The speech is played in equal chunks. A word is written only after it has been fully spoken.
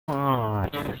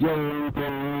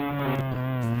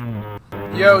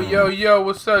Yo,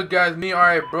 what's up guys? Me,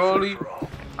 RiA Broly.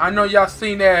 I know y'all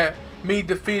seen that me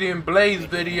defeating Blaze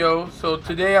video, so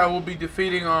today I will be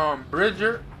defeating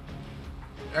Bridger.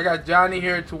 I got Johnny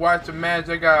here to watch the match.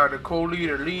 I got the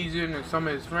co-leader Legion and some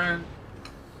of his friends.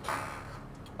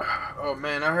 Oh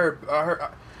man, I heard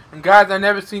and guys, I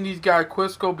never seen these guys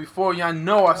quickscope before. Y'all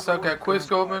know I suck at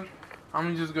quickscoping.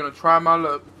 I'm just gonna try my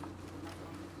luck.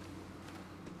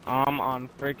 I'm on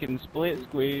freaking split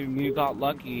screen. You got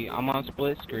lucky. I'm on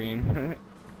split screen.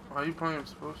 Why are you playing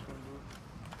split screen,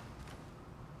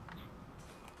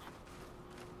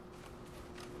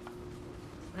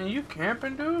 dude? Man, you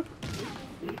camping, dude?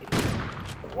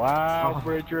 Wow,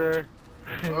 Bridger.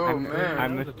 Oh man. I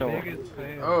missed a.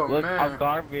 Oh look, man. I'm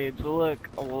garbage. Look.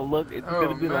 Well, look. It's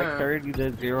gonna be like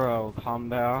 30-0. Calm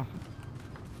down.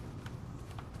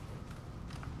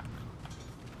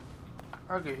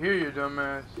 I can hear you,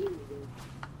 dumbass.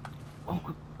 Oh,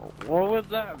 what was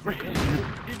that, Bridger?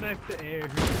 He left the air.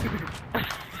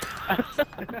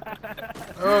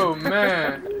 Oh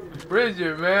man,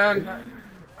 Bridger, man.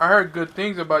 I heard good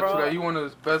things about you. That you one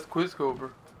of the best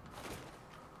quickscoper.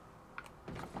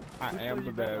 I am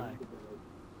the best.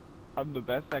 I'm the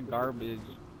best at garbage.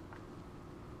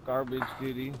 Garbage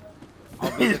duty.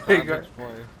 I'll be the garbage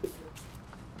boy.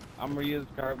 I'm RiA's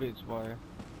garbage boy.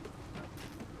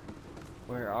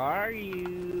 Where are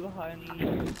you,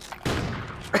 honey?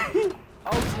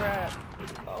 Oh crap!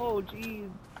 Oh jeez!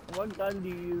 What gun do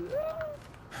you use?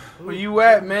 Where you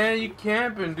at, man? You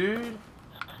camping, dude?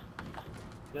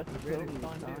 Just really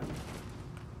fun,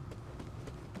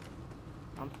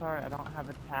 I'm sorry, I don't have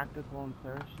a tactical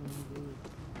insertion, dude.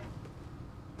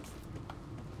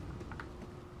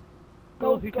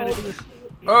 Oh, he tried to do a,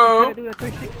 Oh. do a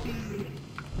 360.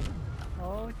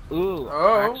 Oh. Ooh,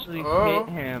 Oh. actually Oh.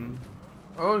 hit him.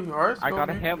 Oh, you hard scoped me. I got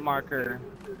a hit marker.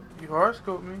 You hard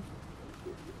scoped me.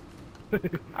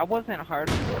 I wasn't hard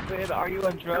scoped. Are you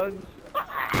on drugs?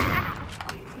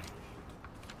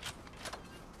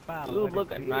 Wow, Ooh,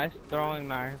 look, a nice throwing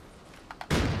knife.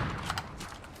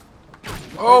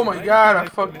 Oh my god, I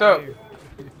fucked up.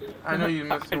 I know you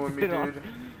messing with me, dude.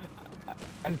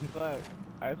 I suck.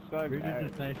 I suck. We're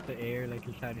just nice to air like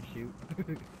he's trying to shoot.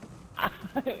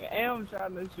 I am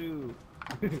trying to shoot.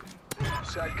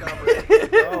 Side cover.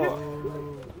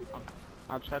 Oh.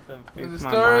 I'll try to fix It's the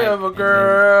my story mic of a and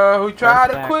girl who tried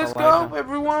to back, quickscope Elijah.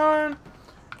 everyone.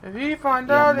 If he find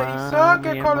out that he suck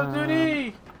at Call of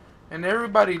Duty. And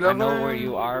everybody I loves know him. where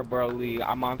you are, Broly.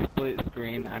 I'm on split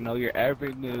screen. I know your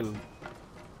every move.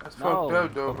 That's fucked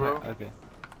up though, bro. Okay.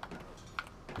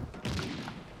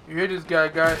 You hear this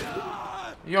guy,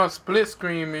 you on split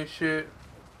screen and shit.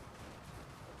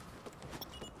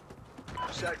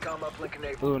 Satcom uplink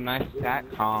enabled. Ooh, nice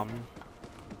satcom.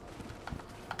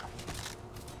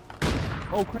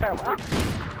 Oh crap! Ah.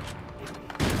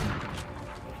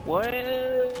 What?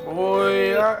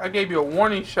 Boy, I gave you a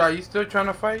warning shot. You still trying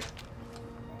to fight?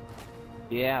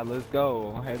 Yeah, let's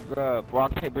go. Heads up.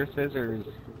 Rock, paper, scissors.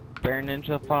 Bear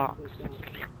Ninja Fox.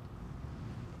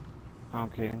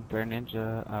 Okay, Bear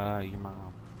Ninja, your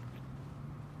mom.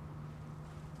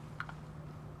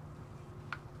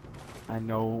 I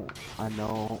know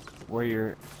where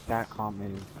your satcom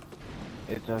is.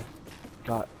 It just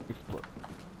got exploded.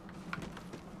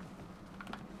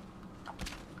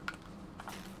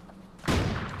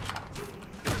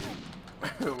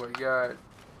 Oh my god.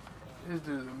 This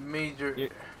dude's a major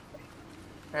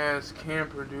ass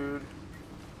camper, dude.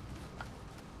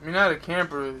 I mean, not a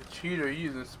camper, a cheater.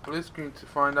 Using split screen to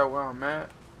find out where I'm at.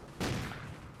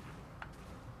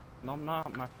 No, I'm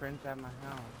not. My friend's at my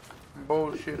house.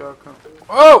 Bullshit, I'll come.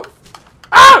 Oh!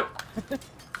 Ah!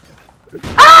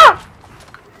 Ah!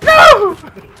 No!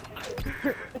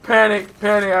 Panic.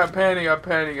 Dude,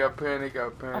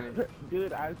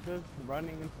 I was just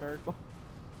running in circles.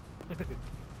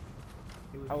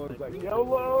 I was like,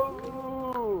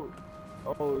 YOLO!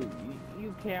 Oh,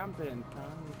 you camping,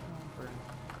 son. You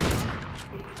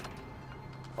camping.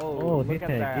 Oh, look hit at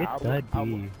that. that. Get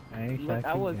D.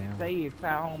 I was safe.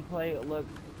 At home plate. Look,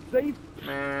 safe.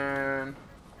 Man,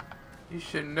 you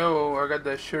should know I got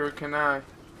that shuriken eye.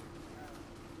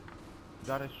 You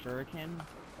got a shuriken?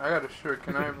 I got a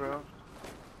shuriken eye, bro.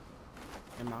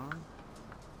 Your mom?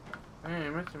 I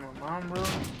ain't missing my mom, bro.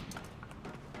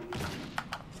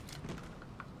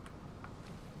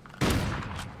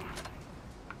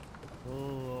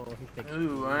 Oh, he's taking.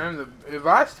 Ooh, I am the. If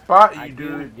I spot you, I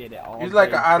dude, get it all he's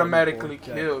like day, an automatically 24/7.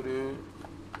 kill, dude.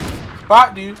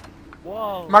 Spot you.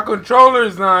 Whoa. My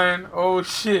controller's dying. Oh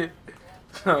shit.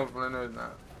 No, it's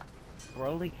not.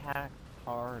 Broly hacks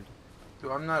hard.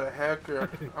 Dude, I'm not a hacker.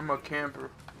 I'm a camper.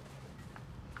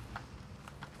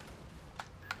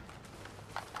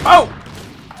 Oh!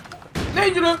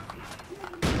 Negative!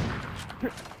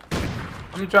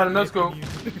 I'm trying to no-scope.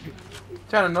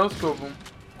 Trying to no-scope him.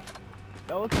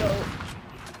 No scope.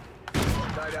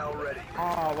 Night owl ready.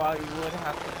 Oh, well, you would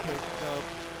have to pick scope.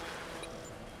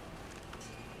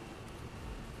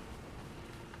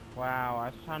 Wow, I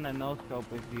was trying to no scope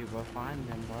with you, but find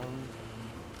them, bro.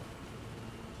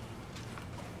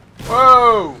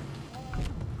 Whoa!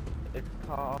 It's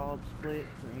called split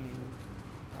screen.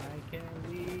 Why can't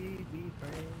we be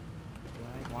friends?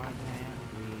 Why can't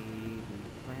we be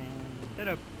friends? Shut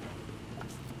up.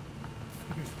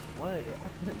 What?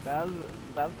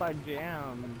 That's my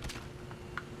jam.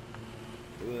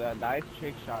 Ooh, that nice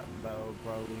trick shot though,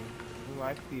 Broly. Ooh,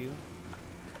 I see you.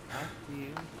 I see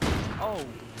you. Oh,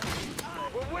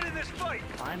 We're winning this fight.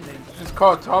 find it. It's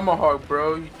called Tomahawk,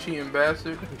 bro. You cheating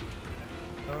bastard.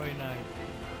 Very nice.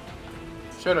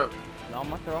 Shut up. No, I'm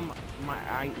gonna throw my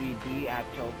IED at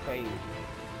your face.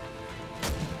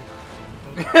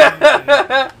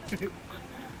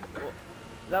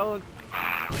 That was.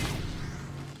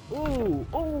 Ooh,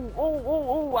 ooh, ooh,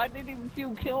 ooh, ooh! I didn't even see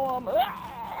you kill him.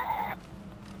 Ah!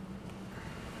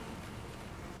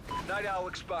 Night owl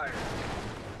expired.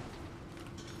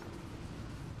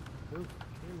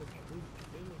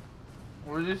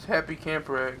 Where's this happy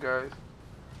camper at, guys?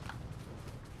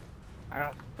 I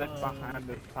got stuck behind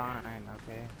the sign,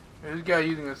 okay? This guy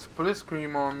using a split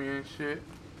screen on me and shit.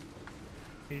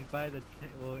 He's by the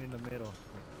well in the middle.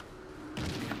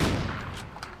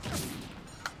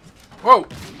 Whoa!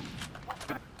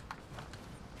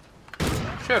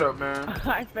 Shut up, man.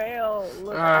 I failed.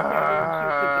 Look,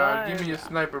 I can't even shoot the gun. Give me a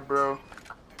sniper, bro.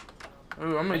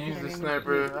 Ooh, I'm gonna use this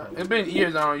sniper. It's been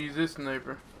years I don't use this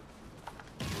sniper.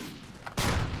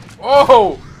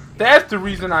 Oh! That's the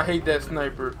reason I hate that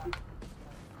sniper.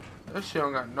 That shit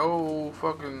don't got no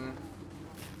fucking...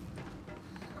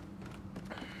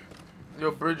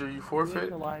 Yo, Bridger, you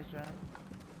forfeit? Elijah.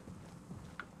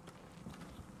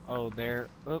 Oh, there.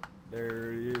 Oop,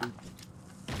 there he is.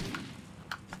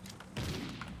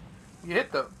 You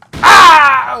hit the...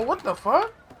 Ah! What the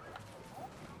fuck?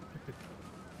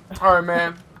 Alright,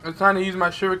 man. It's time to use my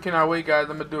shuriken. I'll wait, guys.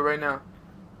 I'm gonna do it right now.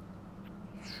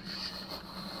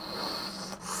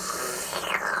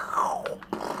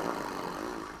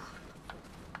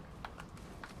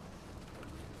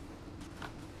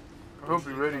 I hope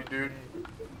you're ready, dude.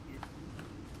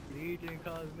 Legion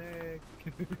Cosmic.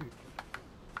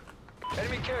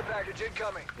 Enemy care package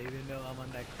incoming. Even though I'm on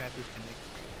that crappy connect.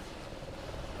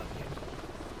 Okay.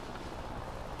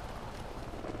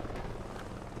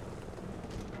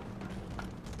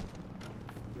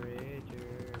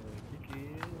 Bridger, what you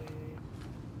killing?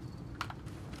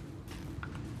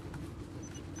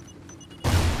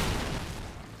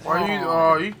 Why you...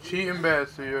 Oh, you cheating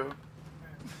bastard, yo.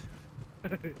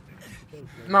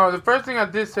 No, the first thing I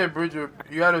did say, Bridger,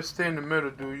 you gotta stay in the middle,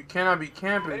 dude. You cannot be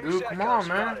camping, Enemy dude. SATCOM Come on,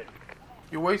 man. spotted.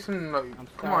 You're wasting, like... I'm Come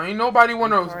sorry. on, ain't nobody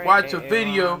wanna I'm sorry, watch a Aaron,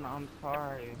 video. I'm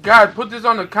sorry. God, put this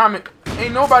on the comment.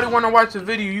 Ain't nobody wanna watch a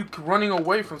video you running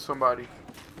away from somebody.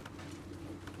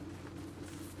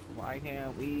 Why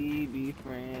can't we be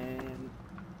friends?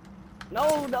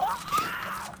 No, no!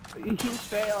 You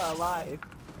fail at life.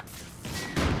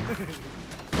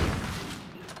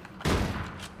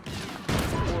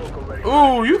 Oracle ready.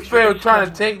 Ooh, you failed trying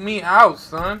to take me out,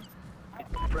 son.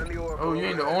 Friendly Oracle. Oh, you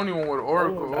ain't the overhead. only one with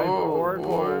Oracle. Oh,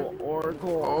 boy.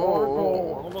 Oracle,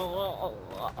 Oh.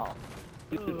 Oracle.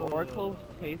 Dude, Oracle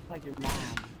tastes like your mom.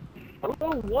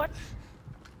 Oh, what?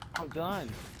 I'm done.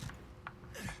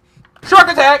 Shark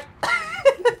attack!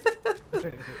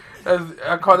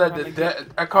 I call that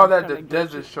the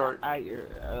desert shark. At your,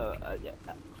 yeah.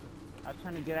 I'm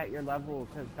trying to get at your level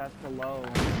because that's below.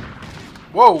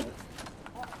 Whoa!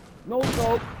 No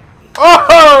scope.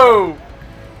 Oh!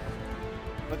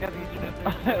 Look at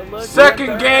these. Look,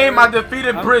 Second game, I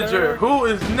defeated I'm Bridger. third. Who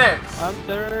is next? I'm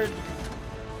third.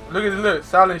 Look at this, look,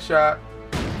 silent shot.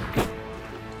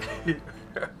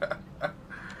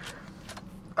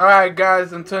 Alright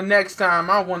guys, until next time,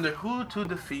 I wonder who to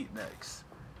defeat next.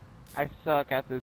 I suck at this